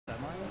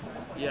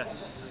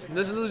Yes.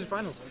 This is the losers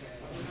finals.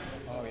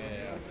 Oh,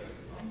 yeah.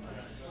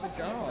 Good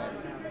job.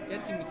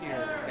 Getting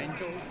here,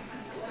 Bengels.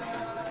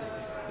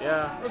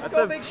 Yeah. Let's that's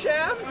go, a Big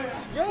Sham.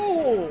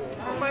 Yo!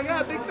 Oh my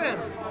God, big fan.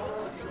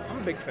 I'm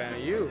a big fan of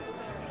you.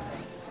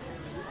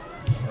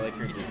 I like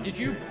your Did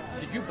you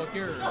book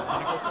your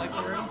medical flights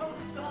already?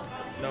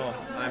 No,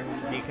 I'm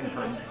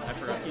deconfirmed. I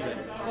forgot to say.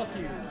 Fuck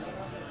you,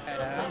 head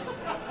ass.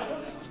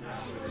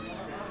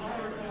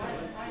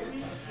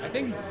 I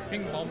think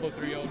Ping Bombo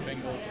 3-0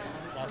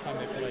 Bengals last time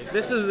they played.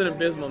 This is an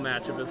abysmal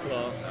matchup as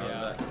well.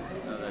 Yeah.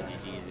 The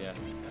GGs, yeah.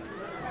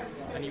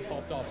 And you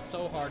popped off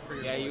so hard for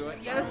your Yeah, you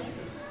went, yes.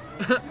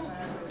 Did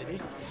he?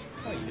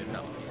 Oh, you did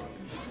not.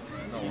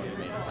 No one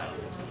made a sound.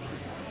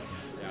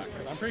 Yeah,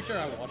 because I'm pretty sure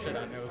I watched it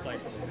and it was like,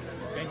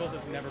 Bengals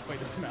has never played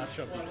this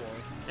matchup before.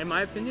 In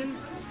my opinion,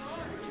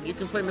 you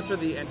can play Mythra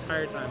the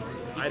entire time.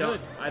 I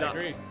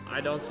agree. I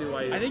don't see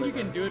why you I think you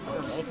play can do it for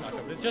most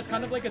matchups. It's just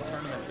kind of like a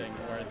tournament thing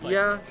where it's like,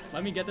 Yeah.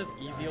 let me get this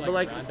easy, like, But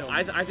like, random.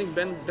 I think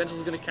Bengels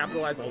is going to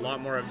capitalize a lot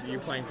more of you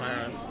playing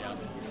Pythra. Yeah.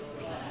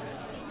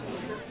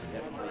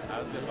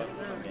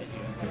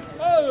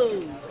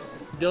 Oh!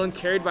 Dylan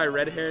carried by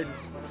red-haired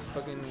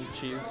fucking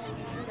cheese.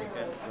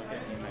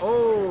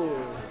 Oh!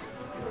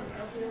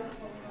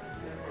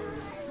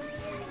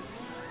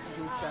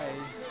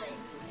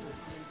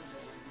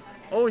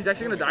 Oh, he's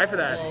actually gonna die for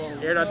that.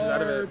 Air dodges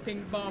out of it.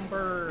 Pink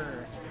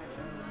Bomber.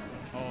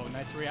 Oh,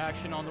 nice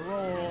reaction on the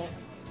roll.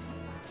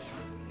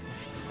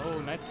 Oh,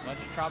 nice ledge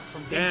trap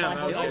from Pink Damn,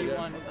 Bomber that was good.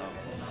 91.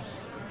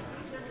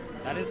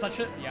 That is such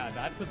a, yeah,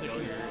 that position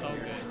is so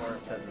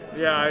good.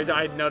 Yeah,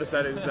 I noticed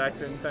that at the exact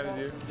same time as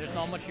you. There's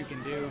not much you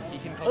can do. He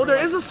can Oh, there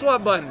is a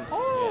swap button.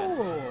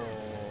 Oh!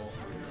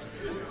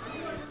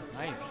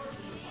 Nice.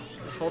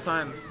 This whole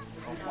time.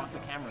 I'll swap the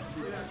cameras.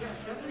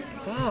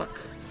 Fuck.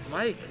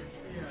 Mike.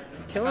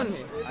 Killing me.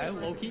 I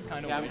low-key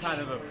kind of Yeah, I'm wish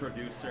kind of a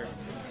producer.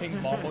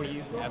 Pink Bombo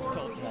used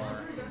F-tilt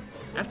more.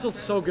 F-tilt's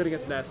so good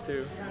against Ness,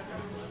 too.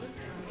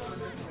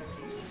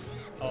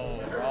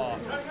 Oh, raw.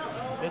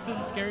 This is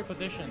a scary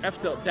position.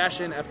 F-tilt, dash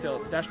in,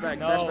 F-tilt, dash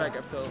back,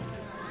 F-tilt.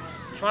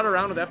 Trot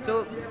around with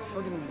F-tilt, it's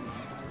fucking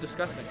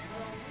disgusting.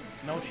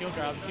 No shield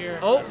grabs here.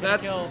 Oh,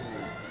 that's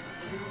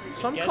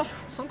gonna kill.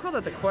 Some call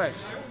that the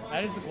Quex.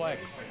 That is the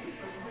Quex.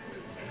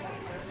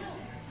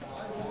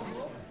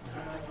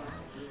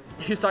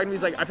 He was talking to me,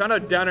 he's like, I found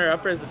out down air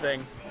upper is the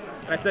thing.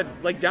 And I said,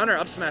 like, down air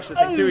up smash is the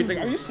thing too. He's like,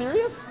 are you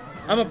serious?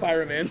 I'm a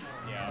Pythra man.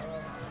 Yeah.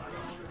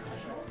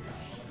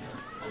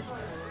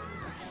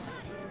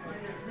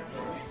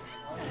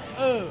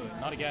 Oh,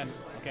 not again.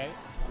 Okay.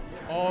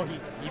 Oh,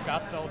 he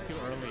fast fell too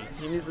early.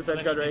 He needs this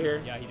edge guard right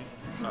here. Yeah, he did.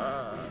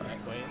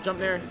 Nice way. Jump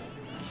there.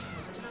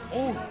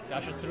 Oh,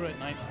 dashes through it.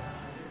 Nice.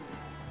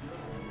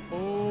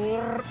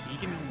 Oh, he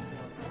can.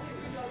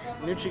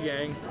 Nuchi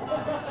gang.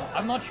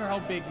 I'm not sure how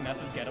big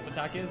Ness's get-up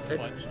attack is,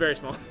 It's but very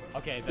small.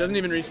 okay. Then, Doesn't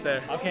even reach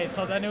there. Okay,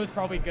 so then it was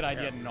probably a good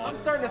idea I'm not.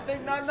 starting to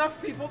think not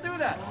enough people do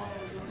that.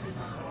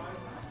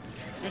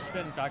 Just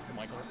spin back to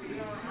Michael.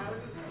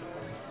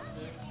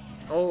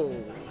 Oh,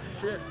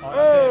 shit.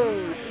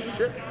 Oh,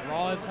 Shit.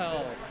 Raw as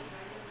hell.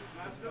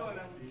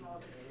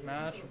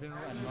 Smash, and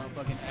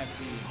motherfucking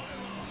FB.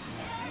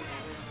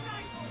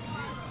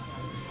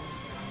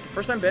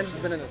 First time Benj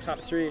has been in the top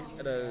 3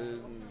 at a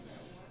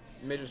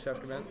major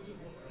Sask event.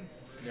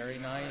 Very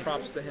nice.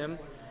 Props to him.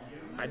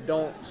 I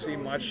don't see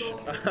much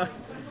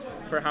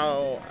for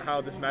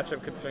how this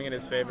matchup could swing in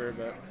his favor,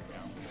 but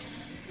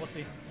We'll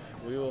see.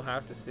 we will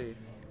have to see.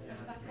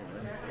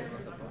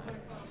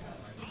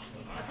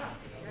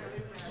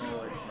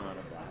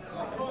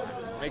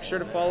 Make sure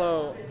to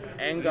follow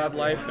Angod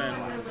Life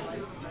and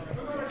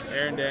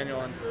Aaron Daniel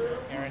on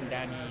Aaron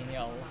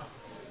Daniel.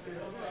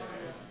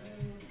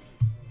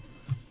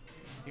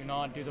 Do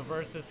not do the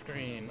versus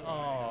screen.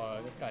 Oh,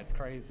 this guy's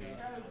crazy.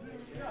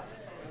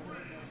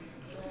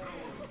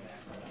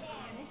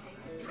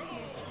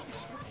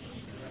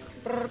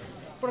 Brr,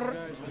 brr.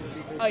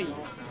 Ay.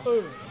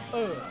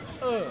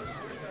 uh.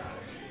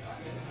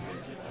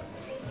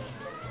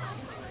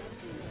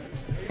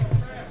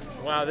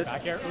 Wow, this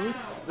Back air,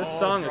 oos. this Oh,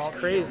 song is drop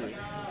crazy. shield.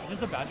 Is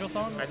this a Badger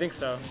song? I think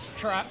so.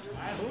 Trap.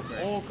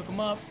 Oh, cook him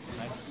up.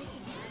 Nice.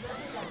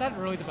 Is that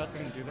really the best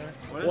thing to do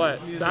there?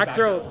 What?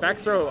 Back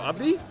throw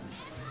uppy?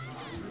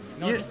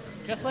 No, You-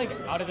 just like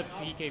out of the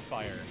PK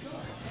fire.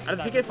 Out of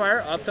the PK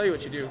fire, I'll tell you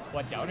what you do.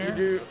 What, downer? You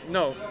do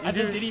no. As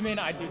You a do Diddy main,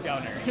 I do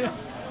downer.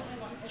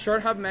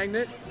 short hub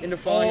magnet into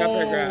falling up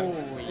their grab.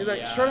 You're like,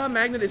 yeah. short hub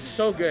magnet is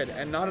so good,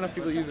 and not enough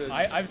people use it.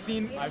 I've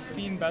seen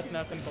best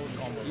Ness and post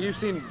combos. You've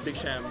seen Big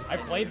Sham. I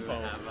played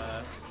Foe.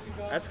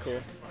 That's cool.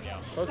 Yeah.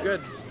 Foe's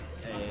good.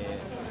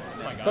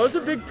 Oh my god. Foe's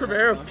a big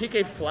purveyor of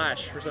PK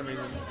Flash for some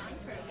reason.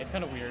 It's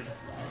kind of weird.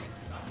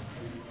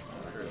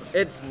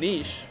 It's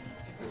niche,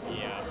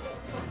 Yeah.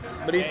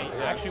 but he's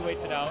Okay, actually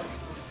waits it out.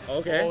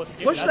 okay. Oh,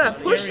 skip. Push That's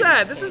that, a push scary-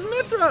 that. This is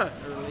Mythra.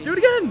 Do it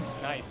again.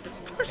 Nice.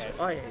 Push. Okay.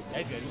 Oh, I hate Yeah,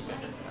 he's good. He's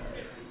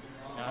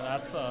good. Now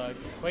that's a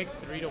quick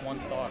 3-to-1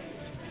 stock.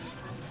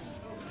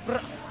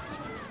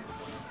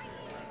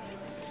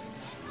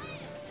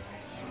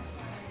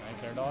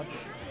 Nice air dodge.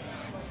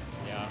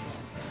 Yeah.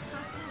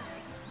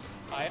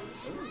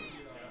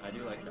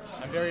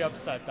 I'm very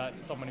upset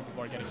that so many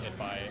people are getting hit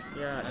by it.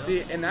 Yeah,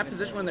 see, in that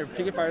position when their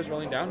Pika Fire is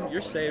rolling down, you're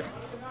safe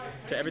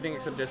to everything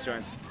except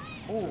disjoints.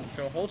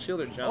 So hold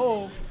shield or jump.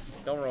 Oh!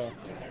 Don't roll.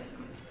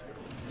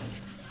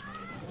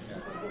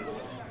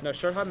 No,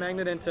 short hop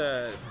magnet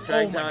into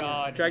drag down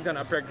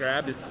up air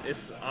grab is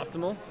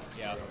optimal.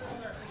 Yeah.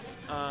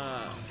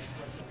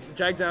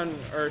 Drag down,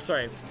 or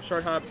sorry,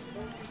 short hop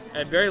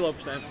at very low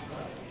percent.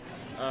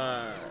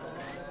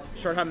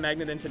 Short hop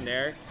magnet into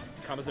nair,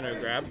 combos into a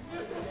grab.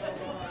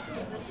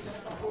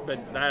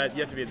 But that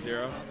you have to be at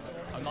 0.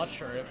 I'm not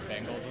sure if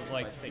Bengals was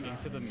like singing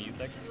to the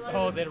music.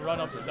 Oh, they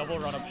run up, double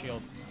run up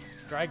shield.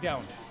 Drag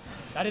down.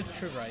 That is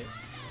true, right?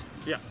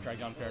 Yeah. Drag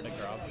down fair to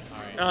grab.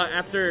 Alright.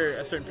 After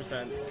a certain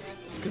percent.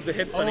 Because the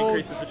hit stun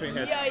increases between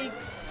hits.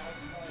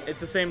 Yikes! It's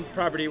the same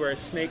property where a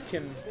snake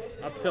can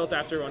up tilt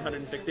after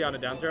 160 on a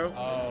down throw.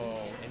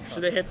 Oh,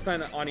 so the hit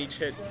stun on each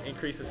hit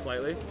increases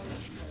slightly.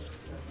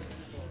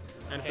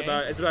 And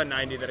it's about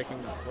 90 that it can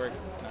work.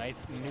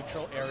 Nice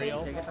neutral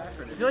aerial.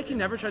 I feel like he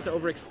never tries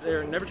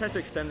to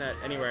extend that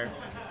anywhere,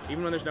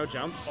 even when there's no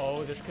jump.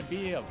 Oh, this could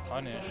be a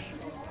punish.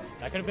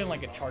 That could have been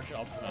like a charged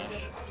up smash.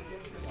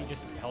 If he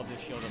just held his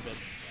shield a bit.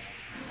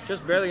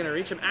 Just barely gonna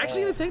reach him.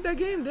 Actually gonna take that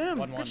game. Damn,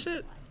 1-1. Good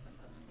shit.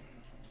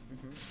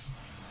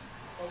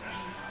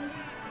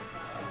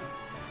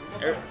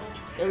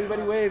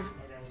 Everybody wave.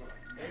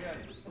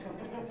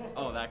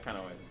 Oh, that kind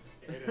of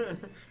wave.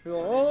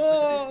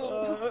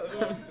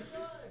 Oh.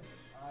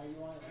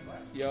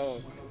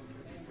 Yo.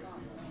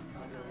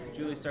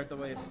 Julie, start the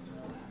wave.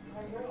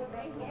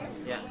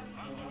 Yeah.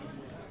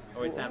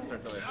 Oh wait, Sam,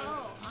 start the wave.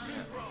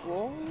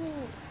 Whoa.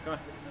 Come on.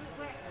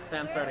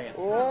 Sam, starting it.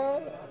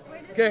 Whoa.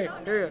 Okay,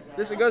 here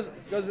we go. It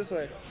goes this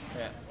way.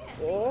 Yeah.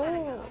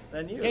 Oh.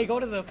 Then you. Okay, go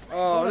to the.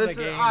 Oh, go to this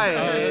the game. I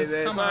hate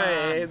this. Come I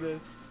on. hate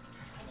this.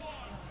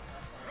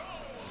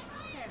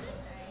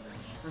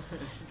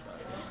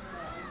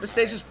 This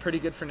stage is pretty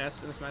good for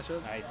Ness in this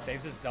matchup. Nice,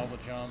 saves his double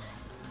jump.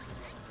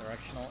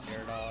 Directional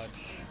air dodge.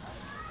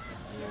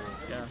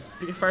 Yeah,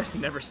 Pika Fire's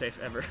never safe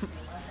ever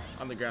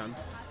on the ground.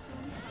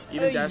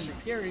 Even dashing.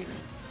 Scary.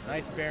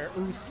 Nice bear.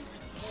 Oos.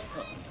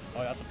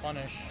 Oh, that's a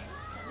punish.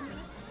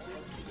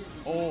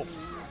 Oh.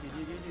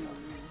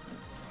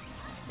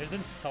 There's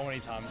been so many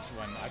times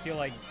when I feel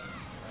like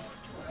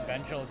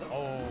Bengels.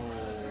 Oh,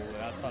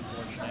 that's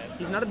unfortunate.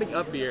 He's not a big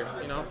up beer,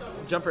 you know?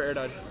 Jumper air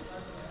dodge.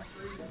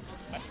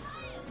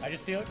 I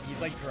just feel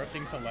he's like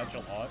drifting to ledge a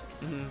lot.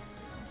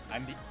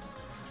 And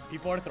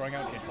people are throwing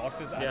out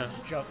hitboxes and it's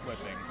just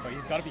whipping, so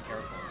he's got to be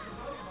careful.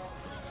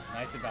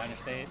 Nice advantage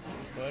state.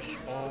 Push.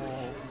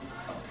 Oh.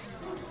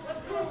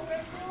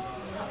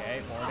 Okay,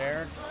 forward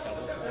air.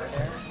 Double forward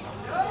air.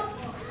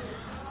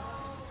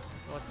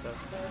 What the?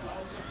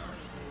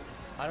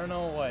 I don't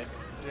know what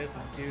this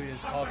dude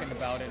is talking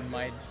about in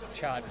my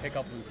chat. Pick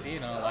up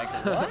Lucina. Like,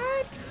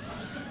 what?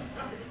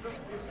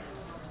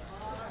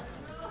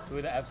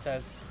 Who the F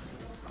says?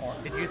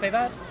 Did you say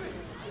that?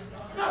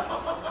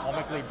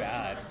 Comically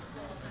bad.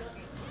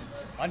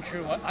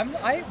 Untrue.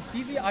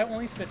 BZ, I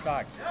only spit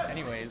facts.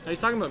 Anyways. He's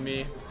talking about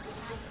me.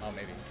 Oh,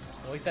 maybe.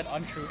 Well, he said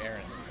untrue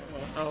Aaron.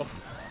 Oh.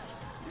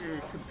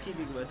 You're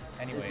competing with.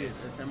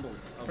 Anyways.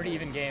 Pretty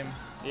even game.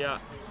 Yeah.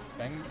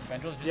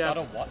 Bengels just got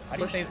a what? How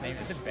do you say his name?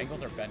 Is it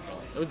Bengels or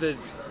Bengels? With the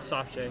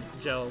soft J.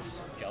 Gels.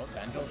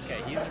 Bengels?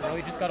 Okay, he's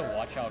really just got to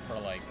watch out for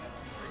like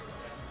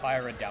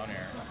Pythra down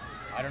air.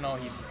 I don't know,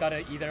 he's just got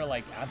to either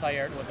like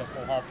anti-air with a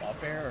full hop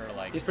up air or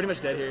like... He's pretty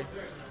much dead here.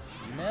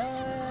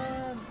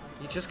 Man.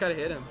 You just got to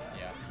hit him.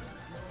 Yeah.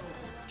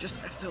 Just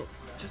F tilt.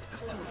 Just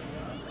F tilt.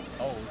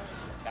 Oh,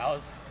 that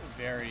was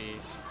very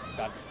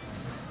bad.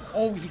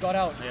 Oh, he got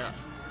out. Yeah.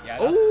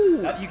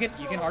 Yeah, you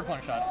can hard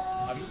punch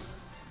that.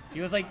 He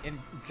was like in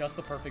just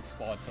the perfect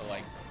spot to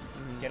like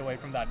get away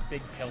from that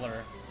big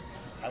pillar.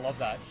 I love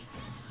that.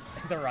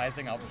 The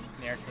rising up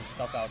there to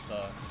stuff out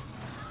the...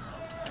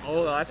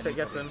 Oh, the last hit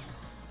gets him.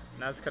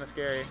 Now it's kind of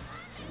scary.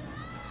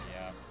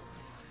 Yeah.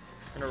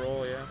 In a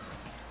roll, yeah.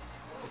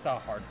 Just a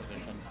hard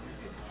position.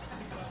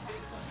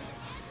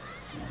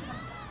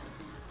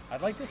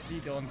 I'd like to see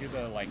Dylan do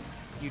the like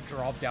you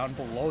drop down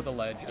below the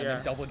ledge and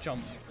then double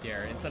jump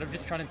there instead of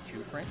just trying to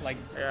two-frame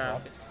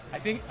drop it.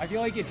 I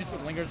feel like it just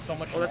lingers so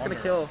much longer. Oh, that's gonna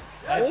kill.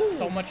 That's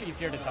so much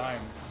easier to time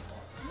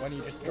when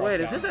you just drop Wait,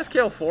 down. is this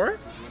SKL 4?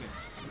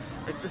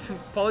 Is this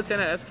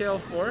Politana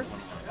SKL 4?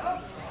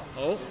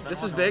 Oh,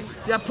 this is big.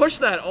 Yeah, push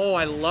that. Oh,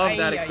 I love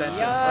that extension.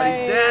 But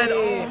he's dead.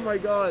 Oh my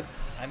god.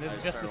 And this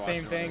is just the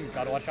same thing.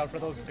 Gotta watch out for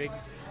those big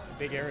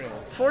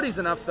aerials. 40's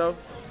enough though.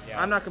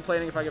 Yeah. I'm not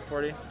complaining if I get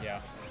 40.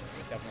 Yeah,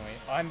 definitely.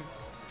 I'm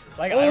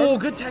like, oh,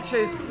 good tech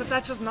chase, but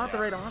that's just not the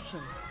right option.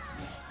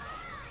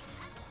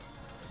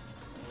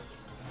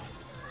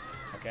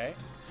 Okay.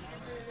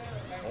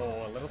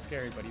 Oh, a little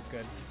scary, but he's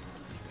good.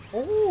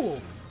 Oh,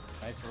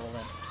 nice roll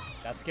in.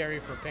 That's scary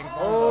for ping pong.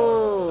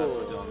 Oh, that's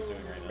what Dylan's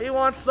doing right now. He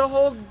wants the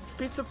whole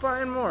pizza pie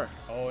and more.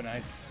 Oh,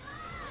 nice.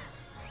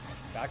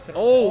 Back to the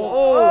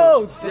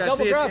the yeah, double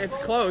see, grab. it's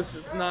close.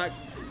 It's not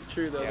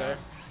true though there.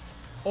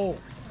 Oh.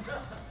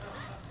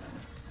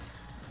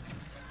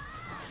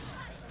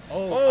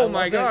 Oh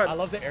my god. I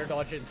love the air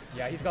dodge.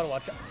 Yeah, he's got to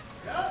watch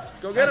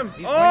out. Go get him.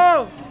 He's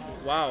Oh!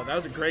 Wow, that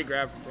was a great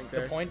grab right The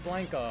there. point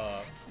blank,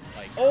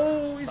 like.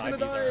 Oh, he's side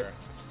gonna Bs die. are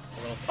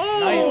a little Oh,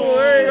 nice.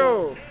 there you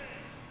go.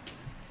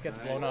 Just gets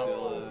blown up.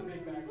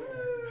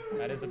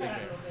 That is a big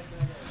hit.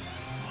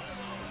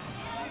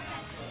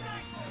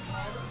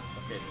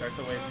 Okay, start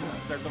the wave.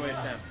 Start the wave,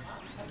 Sam.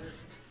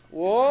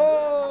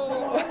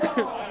 Whoa!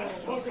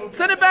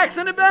 Send it back!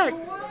 Send it back!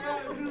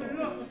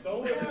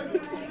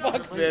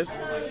 Fuck this.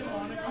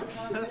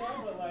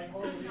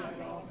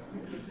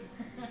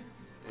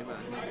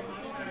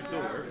 Still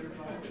works.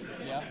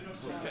 Yeah.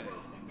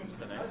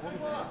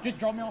 Just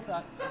drop me off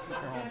that. You're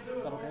home.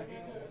 Is that okay?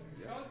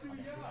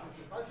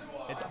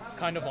 It's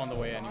kind of on the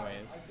way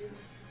anyways.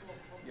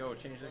 Yo,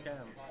 change the cam.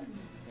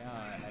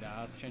 Yeah, I'd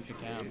ask change the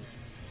cam.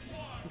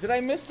 Did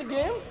I miss the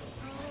game?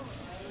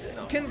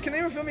 No. Can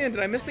anyone fill me in?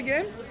 Did I miss the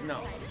game?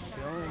 No.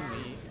 Film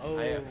me. Oh.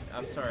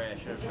 I'm sorry, I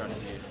should have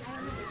trusted you.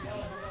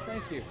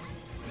 Thank you.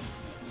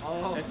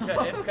 Oh. It's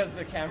because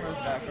the camera's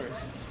backwards.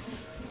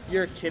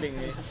 You're kidding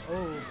me.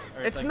 Oh.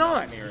 Or It's like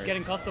not. mirrored. He's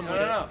getting custom No,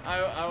 with no, it.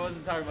 no. I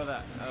wasn't talking about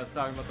that. I was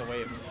talking about the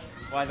wave.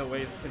 Why the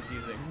wave's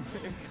confusing.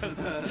 Because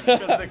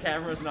the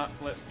camera's not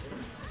flipped.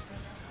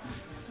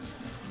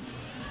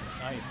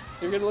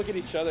 Nice. You're gonna look at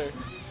each other.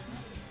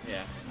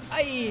 Yeah.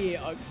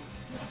 Aye!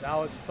 That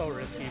was so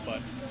risky,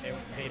 but it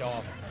paid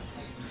off.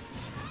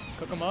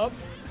 Cook him up.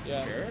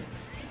 Yeah. Sure.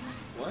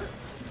 What?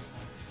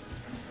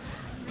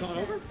 Going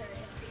over?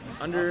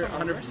 Under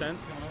 100%.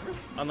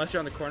 Unless you're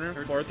on the corner.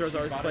 Forward throw's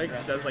always the play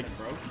because it does like.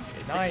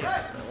 Nice.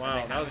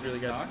 Wow, that was really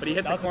good. But he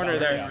hit the That was corner the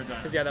best, there.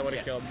 Because yeah, that would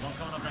have killed.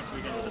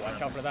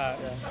 Watch out for that.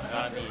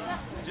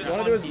 You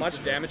want to do as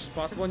much damage as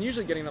possible, and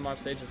usually getting them off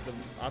stage is the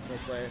optimal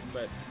play.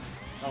 But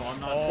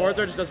forward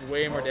throw just does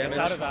way more damage.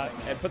 out of that.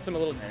 And puts them a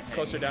little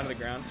closer down to the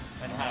ground.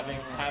 And having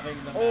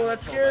the Oh,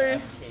 that's scary.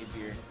 SK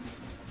beer.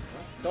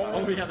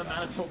 Don't we got the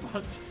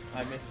Manitoba.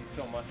 I miss you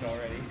so much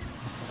already.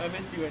 I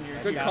miss you when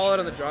you're Good call out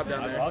on the drop down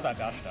I there. love that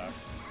dash attack.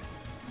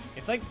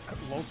 It's like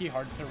low-key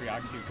hard to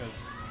react to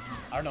because,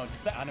 I don't know,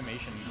 just the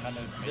animation kind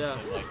of makes Yeah.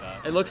 it like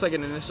that. It looks like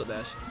an initial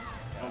dash.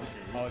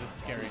 Oh, this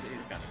is scary.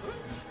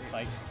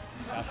 Psych.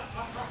 Dash.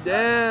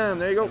 Damn,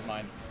 there you go. Never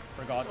mind.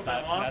 Forgot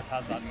that Ness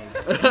has that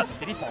move.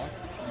 Did he taunt?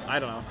 I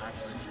don't know.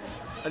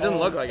 It doesn't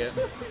look like it.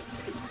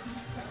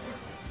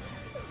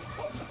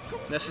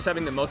 Ness just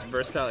having the most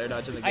versatile air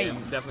dodge in the game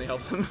definitely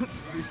helps him.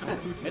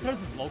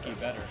 Mythra's is low-key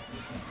better.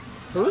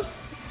 Whose?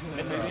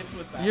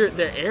 Mythra.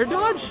 Their air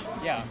dodge?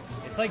 Yeah,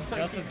 it's like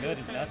just as good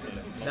as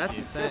Ness's. That's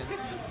insane.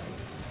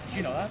 Did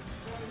you know that?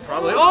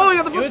 Probably. Oh, you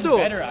got the It was footstool!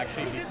 better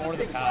actually before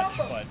the patch,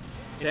 but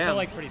it's Damn. still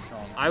like pretty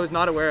strong. I was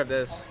not aware of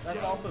this.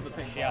 That's also the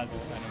thing. She has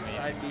an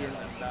Side amazing. B and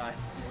then die.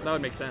 That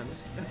would make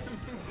sense.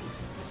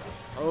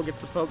 Oh,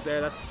 gets the poke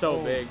there. That's so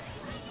Oh. big.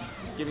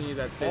 Giving you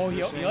that safe Oh, he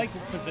positioning. like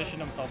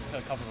positioned himself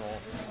to cover roll.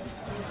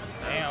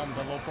 Damn,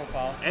 the low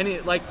profile.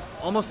 Like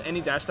almost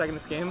any dash tag in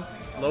this game,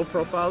 low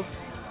profiles,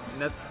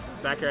 and that's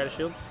back air out of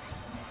shield.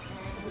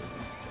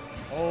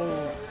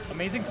 Oh,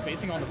 amazing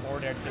spacing on the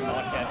forward air to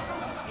not get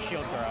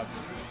shield grabbed.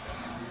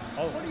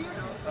 Oh,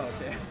 Oh,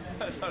 okay.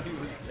 I thought he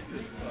was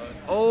this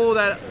Oh,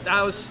 that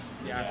was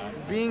yeah.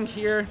 being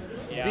here,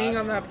 Yeah. being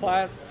on that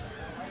plat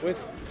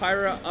with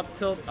Pythra up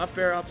tilt, up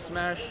air, up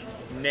smash,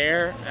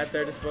 Nair at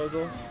their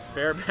disposal,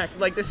 fair back.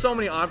 Like there's so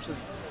many options.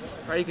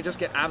 Right, you could just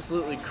get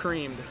absolutely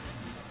creamed.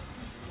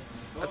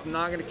 That's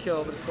not gonna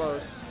kill, but it's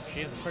close.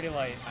 She's pretty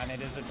light, and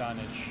it is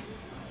advantage.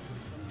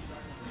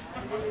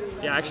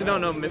 Yeah, I actually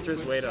don't know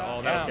Mythra's weight at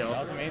all. That'll Damn, kill.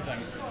 that was amazing.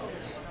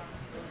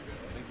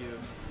 Thank you.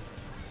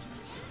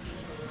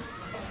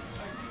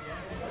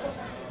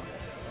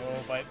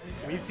 Oh, but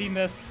we've seen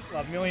this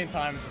a million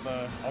times.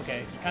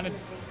 Okay, he kind of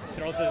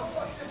throws his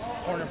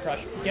corner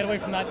pressure. Get away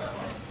from that.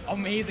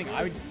 Amazing.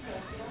 I would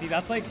see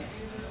that's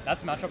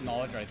matchup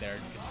knowledge right there.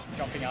 Just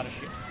jumping out of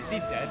shield. Is he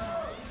dead?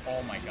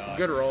 Oh my god.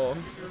 Good roll.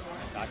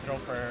 Back throw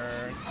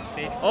for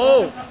stage.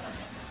 Oh!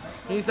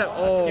 He's that. That's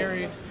Oh.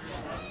 scary.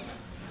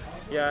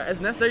 Yeah,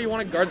 as Ness there, you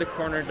want to guard the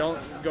corner. Don't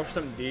go for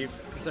something deep.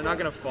 Because they're not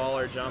going to fall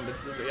or jump.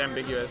 It's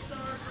ambiguous.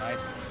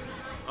 Nice.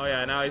 Oh,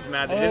 yeah, now he's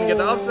mad. They didn't get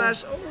the up Oh.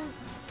 smash. Oh,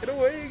 get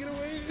away, get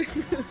away.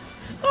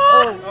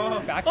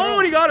 Oh, back throw. Oh,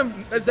 and he got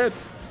him. That's dead.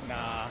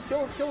 Nah.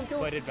 Kill him, kill him, kill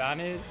him. But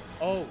advantage.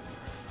 Oh.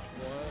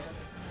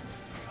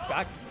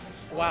 Back.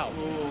 Wow.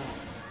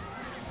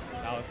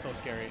 That was so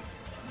scary.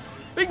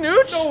 Big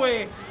nooch. No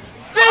way.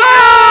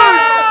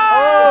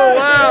 Oh,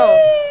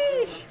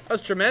 wow. That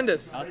was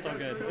tremendous. That was so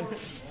good.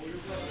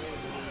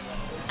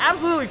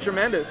 Absolutely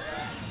tremendous.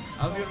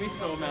 I was gonna be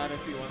so mad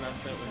if he won that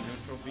set with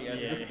neutral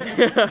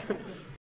B. Yeah.